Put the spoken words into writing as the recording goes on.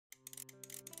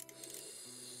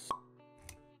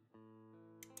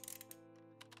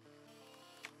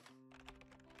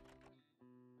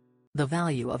The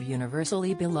value of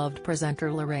universally beloved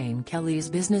presenter Lorraine Kelly's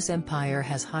business empire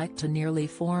has hiked to nearly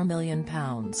 £4 million.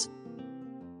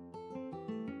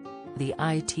 The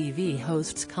ITV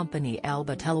hosts company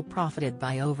Albatel profited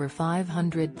by over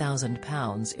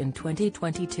 £500,000 in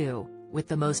 2022, with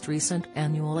the most recent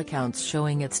annual accounts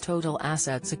showing its total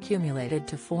assets accumulated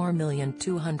to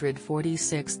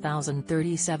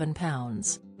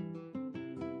 £4,246,037.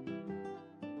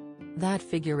 That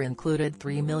figure included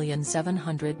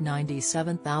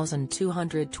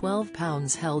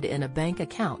 £3,797,212 held in a bank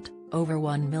account, over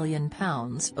 £1 million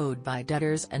owed by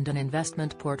debtors and an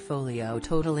investment portfolio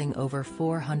totaling over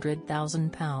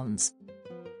 £400,000.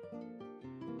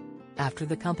 After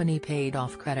the company paid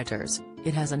off creditors,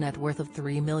 it has a net worth of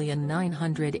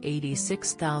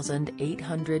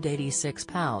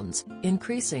 £3,986,886,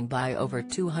 increasing by over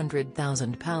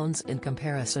 £200,000 in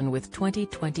comparison with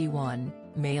 2021,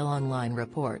 Mail Online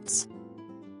reports.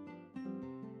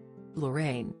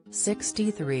 Lorraine,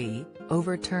 63,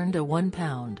 overturned a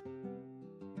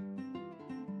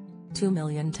 £1.2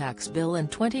 million tax bill in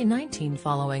 2019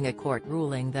 following a court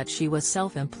ruling that she was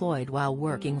self-employed while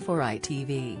working for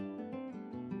ITV.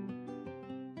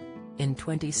 In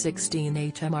 2016,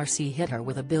 HMRC hit her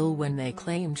with a bill when they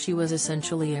claimed she was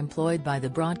essentially employed by the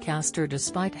broadcaster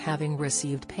despite having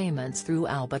received payments through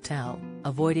Albatel,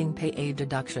 avoiding pay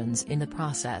deductions in the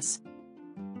process.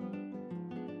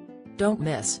 Don't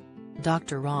miss.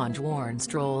 Dr. Ranj warns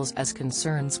trolls as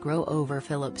concerns grow over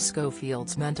Philip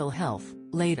Schofield's mental health.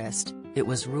 Latest, it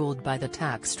was ruled by the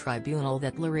tax tribunal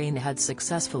that Lorraine had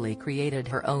successfully created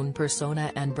her own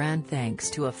persona and brand thanks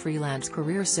to a freelance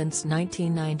career since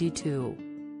 1992.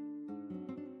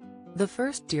 The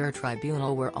first-tier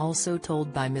tribunal were also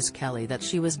told by Ms. Kelly that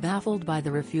she was baffled by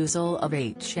the refusal of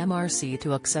HMRC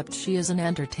to accept she is an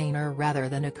entertainer rather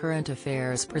than a current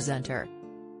affairs presenter.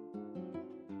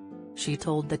 She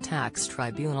told the tax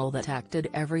tribunal that acted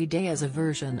every day as a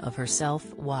version of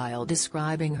herself while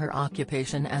describing her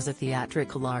occupation as a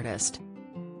theatrical artist.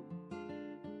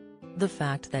 The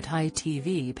fact that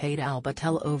ITV paid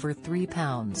Albatel over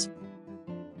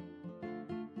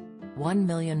 £3.1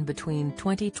 million between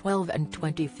 2012 and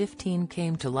 2015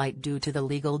 came to light due to the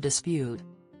legal dispute.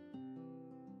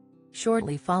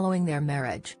 Shortly following their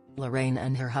marriage, Lorraine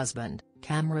and her husband,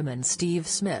 cameraman Steve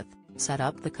Smith, set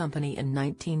up the company in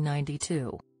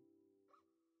 1992.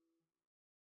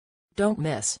 Don't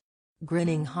miss.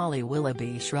 Grinning Holly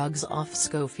Willoughby shrugs off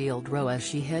Schofield Row as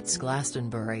she hits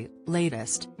Glastonbury.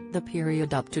 Latest, the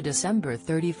period up to December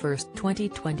 31,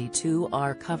 2022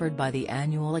 are covered by the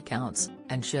annual accounts,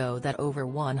 and show that over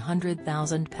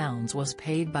 £100,000 was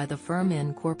paid by the firm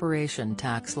in corporation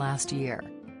tax last year.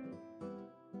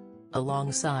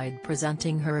 Alongside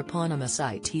presenting her eponymous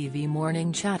ITV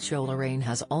morning chat show, Lorraine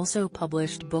has also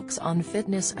published books on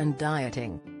fitness and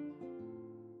dieting.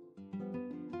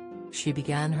 She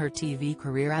began her TV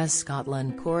career as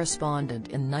Scotland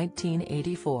correspondent in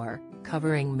 1984,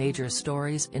 covering major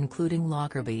stories including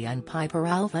Lockerbie and Piper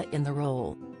Alpha in the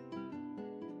role.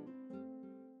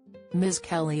 Ms.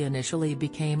 Kelly initially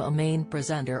became a main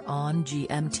presenter on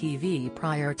GMTV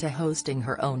prior to hosting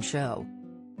her own show.